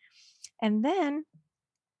that. And then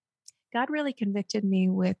God really convicted me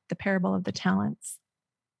with the parable of the talents.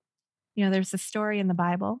 There's a story in the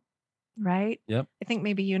Bible right? Yep. I think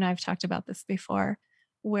maybe you and I have talked about this before,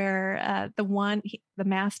 where the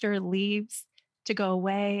master leaves to go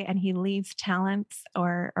away, and he leaves talents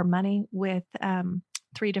or money with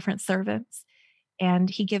 3 different servants.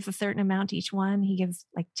 And he gives a certain amount to each one. He gives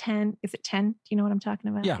like 10. Is it 10? Do you know what I'm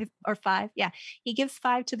talking about? Yeah. Or 5? Yeah. He gives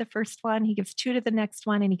 5 to the first one. He gives 2 to the next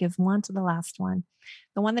one. And he gives 1 to the last one.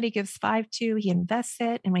 The one that he gives 5 to, he invests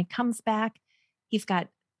it. And when he comes back, he's got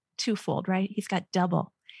twofold, right? He's got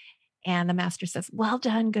double. And the master says, well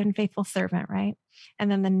done, good and faithful servant, right?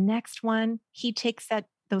 And then the next one, he takes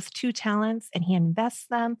those 2 talents and he invests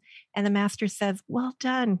them. And the master says, well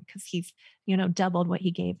done, because he's, doubled what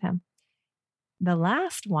he gave him. The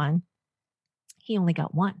last one, he only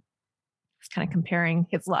got 1. He's kind of comparing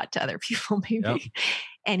his lot to other people, maybe. Yep.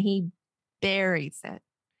 And he buries it.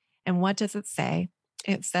 And what does it say?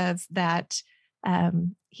 It says that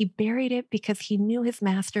he buried it because he knew his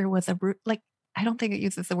master was I don't think it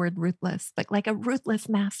uses the word ruthless, but like a ruthless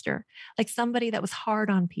master, like somebody that was hard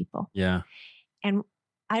on people. Yeah. And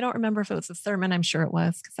I don't remember if it was a sermon. I'm sure it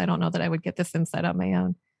was, because I don't know that I would get this insight on my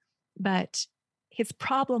own. But his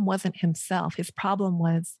problem wasn't himself. His problem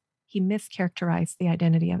was he mischaracterized the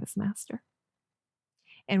identity of his master.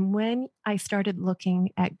 And when I started looking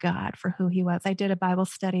at God for who he was, I did a Bible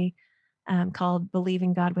study called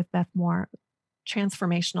Believing God with Beth Moore,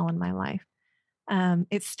 transformational in my life.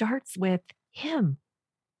 It starts with him,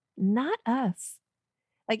 not us.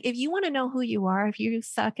 Like, if you want to know who you are, if you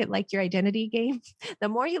suck at like your identity game, the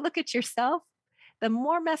more you look at yourself, the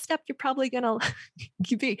more messed up you're probably going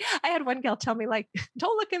to be. I had one gal tell me, like,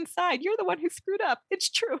 don't look inside. You're the one who screwed up. It's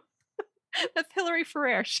true. That's Hillary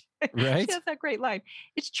Ferrer. Right? She has that great line.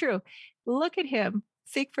 It's true. Look at him.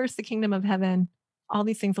 Seek first the kingdom of heaven. All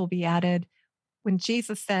these things will be added. When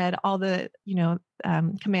Jesus said all the,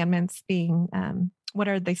 commandments being, what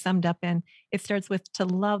are they summed up in? It starts with to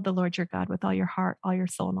love the Lord your God with all your heart, all your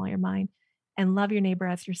soul, and all your mind, and love your neighbor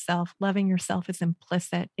as yourself. Loving yourself is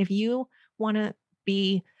implicit. If you want to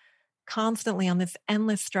be constantly on this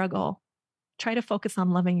endless struggle, try to focus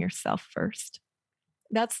on loving yourself first.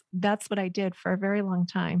 That's what I did for a very long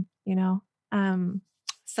time,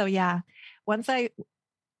 So yeah, once I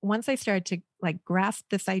started to like grasp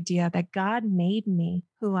this idea that God made me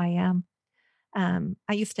who I am,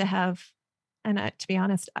 I used to have, and to be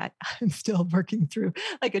honest, I'm still working through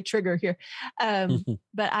like a trigger here,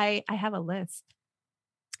 but I have a list.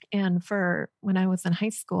 And for when I was in high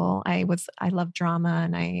school, I loved drama,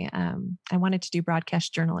 and I wanted to do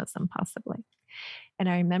broadcast journalism possibly. And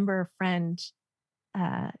I remember a friend,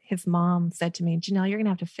 his mom said to me, Janell, you're going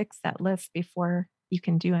to have to fix that list before you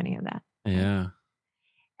can do any of that. Yeah.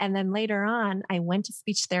 And then later on, I went to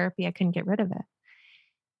speech therapy. I couldn't get rid of it.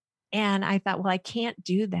 And I thought, well, I can't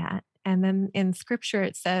do that. And then in scripture,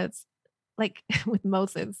 it says, like with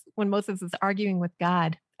Moses, when Moses is arguing with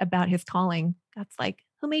God about his calling, God's like,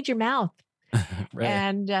 who made your mouth? Right.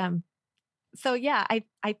 And so, yeah,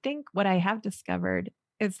 I think what I have discovered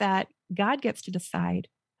is that God gets to decide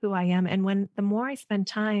who I am. And the more I spend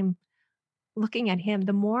time looking at him,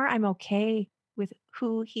 the more I'm okay with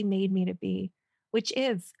who he made me to be, which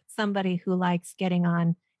is somebody who likes getting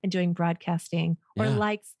on and doing broadcasting, or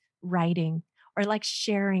likes writing, or likes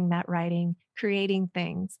sharing that writing, creating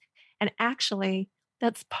things. And actually,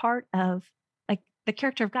 that's part of like the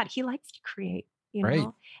character of God. He likes to create, right.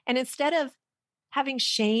 And instead of having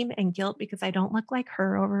shame and guilt because I don't look like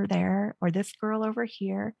her over there or this girl over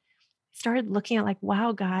here, I started looking at like,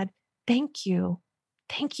 wow, God, thank you.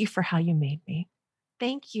 Thank you for how you made me.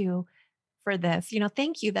 Thank you for this.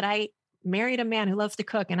 Thank you that I married a man who loves to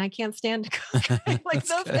cook and I can't stand to cook. Like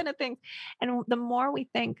those kind of things. And the more we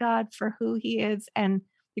thank God for who he is and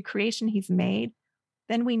the creation he's made,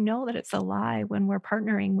 then we know that it's a lie when we're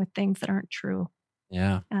partnering with things that aren't true.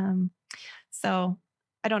 Yeah. So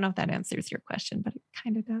I don't know if that answers your question, but it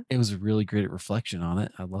kind of does. It was a really great reflection on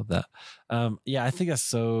it. I love that. Yeah, I think that's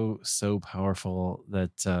so powerful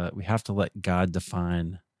that we have to let God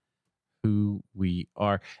define who we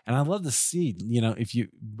are. And I love to see,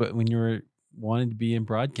 but when you're wanting to be in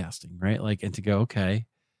broadcasting, right? Like, and to go, okay.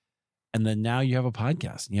 And then now you have a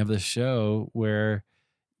podcast and you have this show where,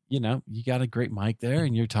 you got a great mic there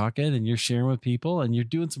and you're talking and you're sharing with people and you're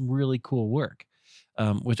doing some really cool work,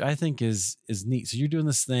 which I think is neat. So you're doing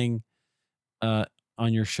this thing on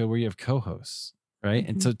your show where you have co-hosts, right?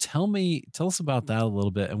 Mm-hmm. And so tell us about that a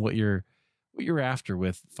little bit and what you're after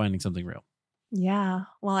with Finding Something Real. Yeah.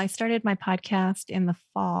 Well, I started my podcast in the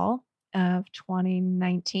fall of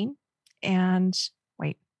 2019, and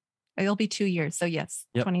it'll be 2 years. So yes,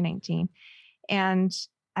 2019. And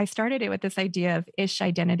I started it with this idea of ish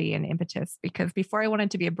identity and impetus, because before I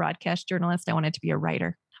wanted to be a broadcast journalist, I wanted to be a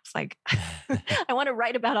writer. I was like, I want to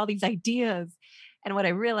write about all these ideas. And what I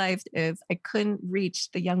realized is I couldn't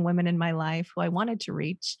reach the young women in my life who I wanted to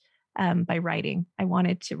reach by writing. I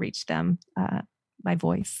wanted to reach them by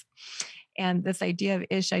voice. And this idea of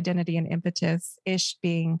ish, identity, and impetus, ish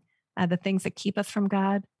being the things that keep us from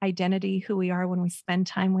God, identity, who we are when we spend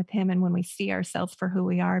time with Him and when we see ourselves for who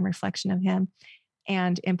we are in reflection of Him,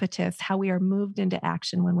 and impetus, how we are moved into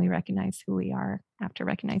action when we recognize who we are after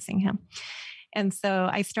recognizing Him. And so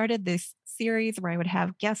I started this series where I would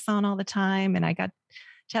have guests on all the time, and I got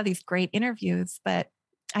to have these great interviews. But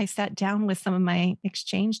I sat down with some of my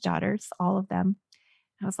exchange daughters, all of them.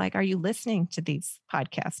 I was like, are you listening to these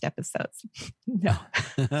podcast episodes? No.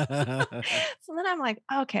 So then I'm like,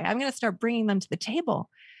 okay, I'm going to start bringing them to the table.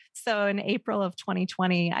 So in April of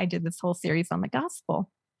 2020, I did this whole series on the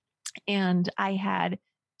gospel. And I had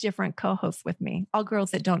different co-hosts with me, all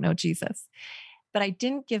girls that don't know Jesus. But I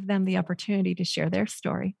didn't give them the opportunity to share their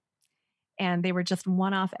story. And they were just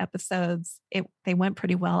one-off episodes. They went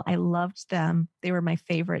pretty well. I loved them. They were my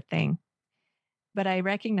favorite thing. But I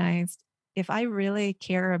recognized if I really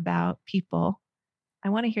care about people, I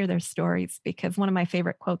want to hear their stories, because one of my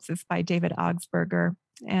favorite quotes is by David Augsburger.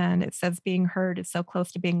 And it says, being heard is so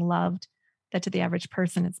close to being loved that to the average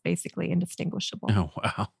person, it's basically indistinguishable. Oh,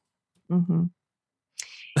 wow. Mm-hmm.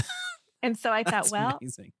 And so I thought, well,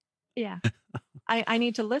 amazing. Yeah, I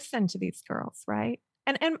need to listen to these girls, right?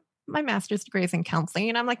 And my master's degree is in counseling,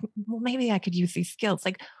 and I'm like, well, maybe I could use these skills.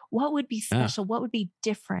 Like, what would be special? What would be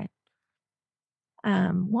different?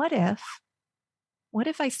 What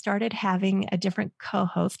if I started having a different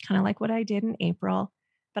co-host, kind of like what I did in April,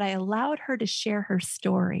 but I allowed her to share her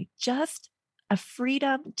story, just a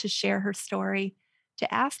freedom to share her story,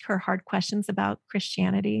 to ask her hard questions about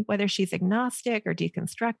Christianity, whether she's agnostic or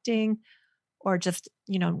deconstructing, or just,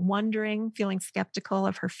 wondering, feeling skeptical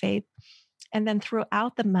of her faith. And then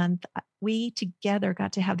throughout the month, we together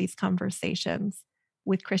got to have these conversations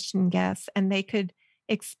with Christian guests, and they could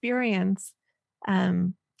experience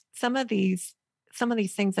some of these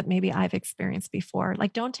things that maybe I've experienced before.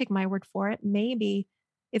 Like, don't take my word for it. Maybe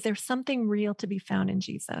is there something real to be found in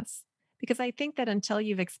Jesus? Because I think that until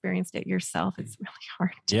you've experienced it yourself, it's really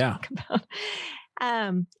hard to talk about.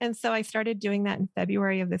 And so I started doing that in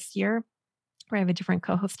February of this year, where I have a different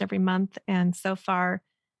co-host every month. And so far,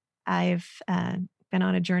 I've been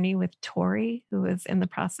on a journey with Tori, who is in the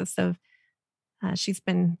process of, she's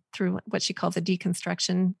been through what she calls a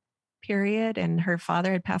deconstruction period, and her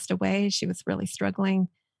father had passed away. She was really struggling,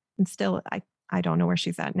 and still, I don't know where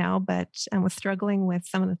she's at now, but was struggling with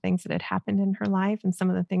some of the things that had happened in her life and some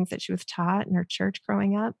of the things that she was taught in her church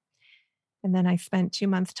growing up. And then I spent 2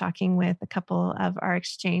 months talking with a couple of our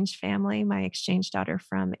exchange family, my exchange daughter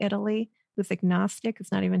from Italy, who's agnostic,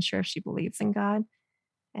 is not even sure if she believes in God.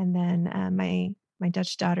 And then my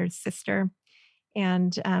Dutch daughter's sister.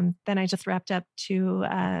 And then I just wrapped up 2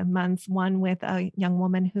 months, one with a young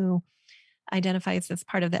woman who identifies as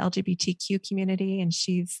part of the LGBTQ community, and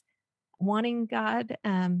she's wanting God,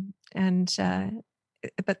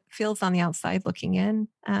 but feels on the outside looking in.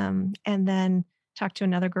 And then talked to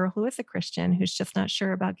another girl who is a Christian, who's just not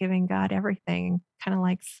sure about giving God everything, kind of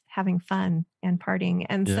likes having fun and partying.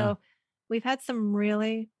 And so we've had some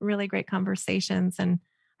really, really great conversations, and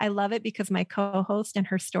I love it because my co-host and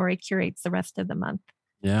her story curates the rest of the month.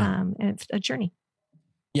 And it's a journey.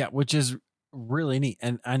 Yeah, which is really neat.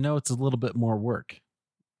 And I know it's a little bit more work.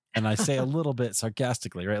 And I say a little bit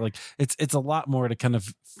sarcastically, right? Like it's a lot more to kind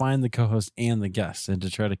of find the co-host and the guest and to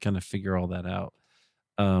try to kind of figure all that out.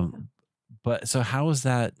 But so how's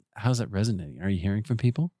that resonating? Are you hearing from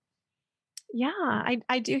people? Yeah,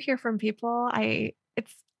 I do hear from people.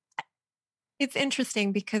 It's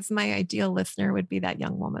interesting because my ideal listener would be that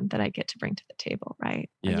young woman that I get to bring to the table, right?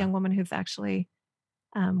 A young woman who's actually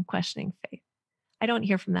questioning faith. I don't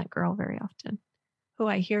hear from that girl very often. Who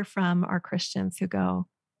I hear from are Christians who go,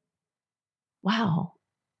 wow,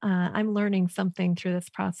 I'm learning something through this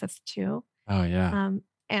process too. Oh, yeah.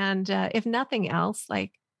 And if nothing else,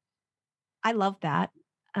 like, I love that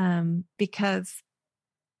because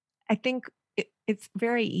I think it's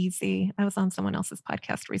very easy. I was on someone else's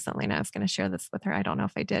podcast recently, and I was going to share this with her. I don't know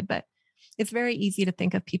if I did, but it's very easy to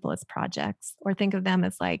think of people as projects, or think of them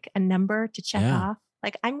as like a number to check off.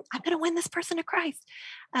 Like, I'm going to win this person to Christ.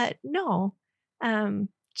 No,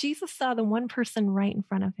 Jesus saw the one person right in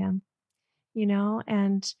front of him,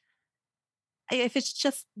 and if it's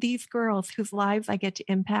just these girls whose lives I get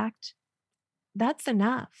to impact, that's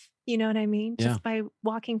enough. You know what I mean? Yeah. Just by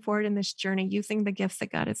walking forward in this journey, using the gifts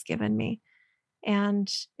that God has given me.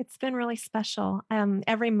 And it's been really special.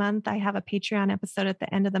 Every month I have a Patreon episode at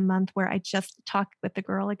the end of the month where I just talk with the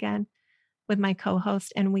girl again, with my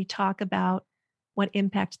co-host, and we talk about what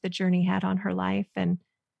impact the journey had on her life. And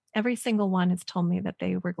every single one has told me that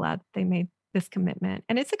they were glad they made this commitment.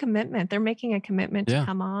 And it's a commitment. They're making a commitment to Yeah.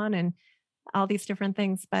 come on and all these different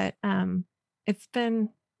things. But it's been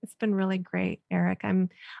it's been really great, Eric.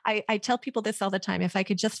 I tell people this all the time. If I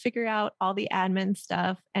could just figure out all the admin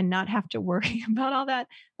stuff and not have to worry about all that,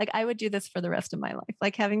 like I would do this for the rest of my life.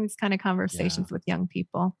 Like having these kind of conversations with young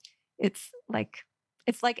people. It's like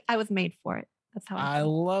I was made for it. That's how I I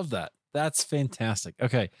feel. love that. That's fantastic.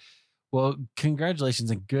 Okay. Well,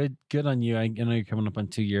 congratulations and good on you. I know you're coming up on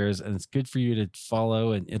 2 years, and it's good for you to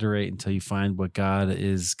follow and iterate until you find what God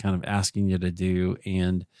is kind of asking you to do.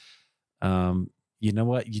 And you know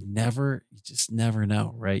what? You just never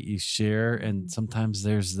know, right? You share, and sometimes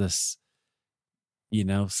there's this,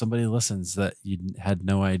 somebody listens that you had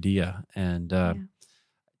no idea. And Yeah.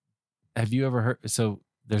 have you ever heard? So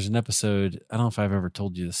there's an episode. I don't know if I've ever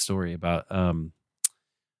told you the story about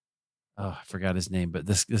I forgot his name, but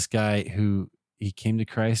this guy who he came to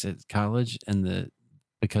Christ at college, and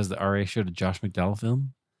because the RA showed a Josh McDowell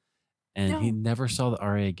film, and he No. never saw the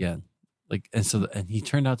RA again. Like, and so and he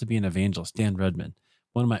turned out to be an evangelist. Dan Redman,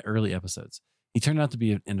 one of my early episodes, he turned out to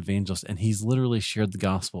be an evangelist, and he's literally shared the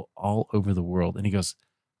gospel all over the world. And he goes,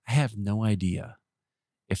 I have no idea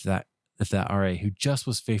if that RA who just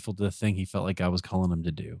was faithful to the thing he felt like God was calling him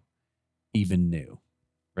to do even knew,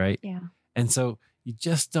 right? Yeah. And so you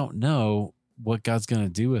just don't know what God's going to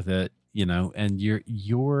do with it, and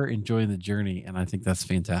you're enjoying the journey. And I think that's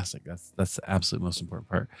fantastic. That's the absolute most important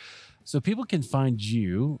part. So people can find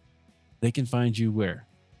you. They can find you where?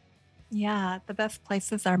 Yeah. The best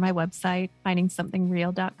places are my website,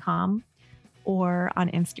 findingsomethingreal.com, or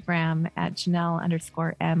on Instagram at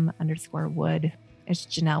Janell_M_Wood. It's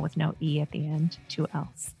Janell with no E at the end, 2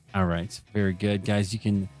 L's. All right. Very good. Guys, you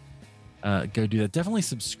can go do that. Definitely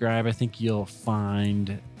subscribe. I think you'll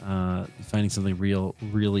find finding something real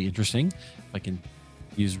really interesting. If I can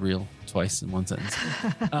use real twice in one sentence.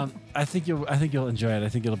 I think you'll enjoy it. I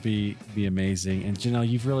think it'll be amazing. And Janell,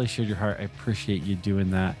 you've really shared your heart. I appreciate you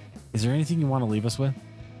doing that. Is there anything you want to leave us with?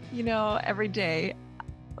 Every day,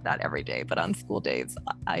 not every day, but on school days,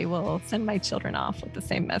 I will send my children off with the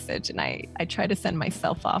same message. And I try to send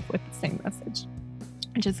myself off with the same message,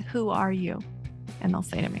 which is, who are you? And they'll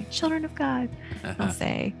say to me, children of God. And they'll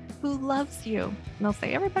say, who loves you? And they'll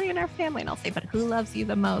say, everybody in our family. And I'll say, but who loves you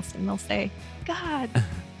the most? And they'll say, God.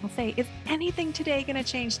 I'll say, is anything today going to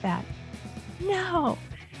change that? No.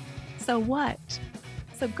 So what?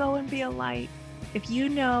 So go and be a light. If you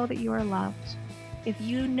know that you are loved, if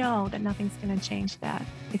you know that nothing's going to change that,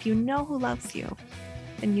 if you know who loves you,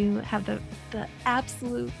 then you have the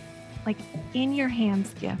absolute, like, in your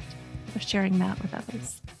hands gift of sharing that with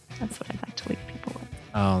others. That's what I'd like to leave people with.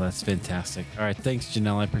 Oh, that's fantastic. All right. Thanks,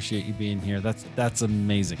 Janell. I appreciate you being here. That's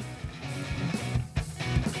amazing.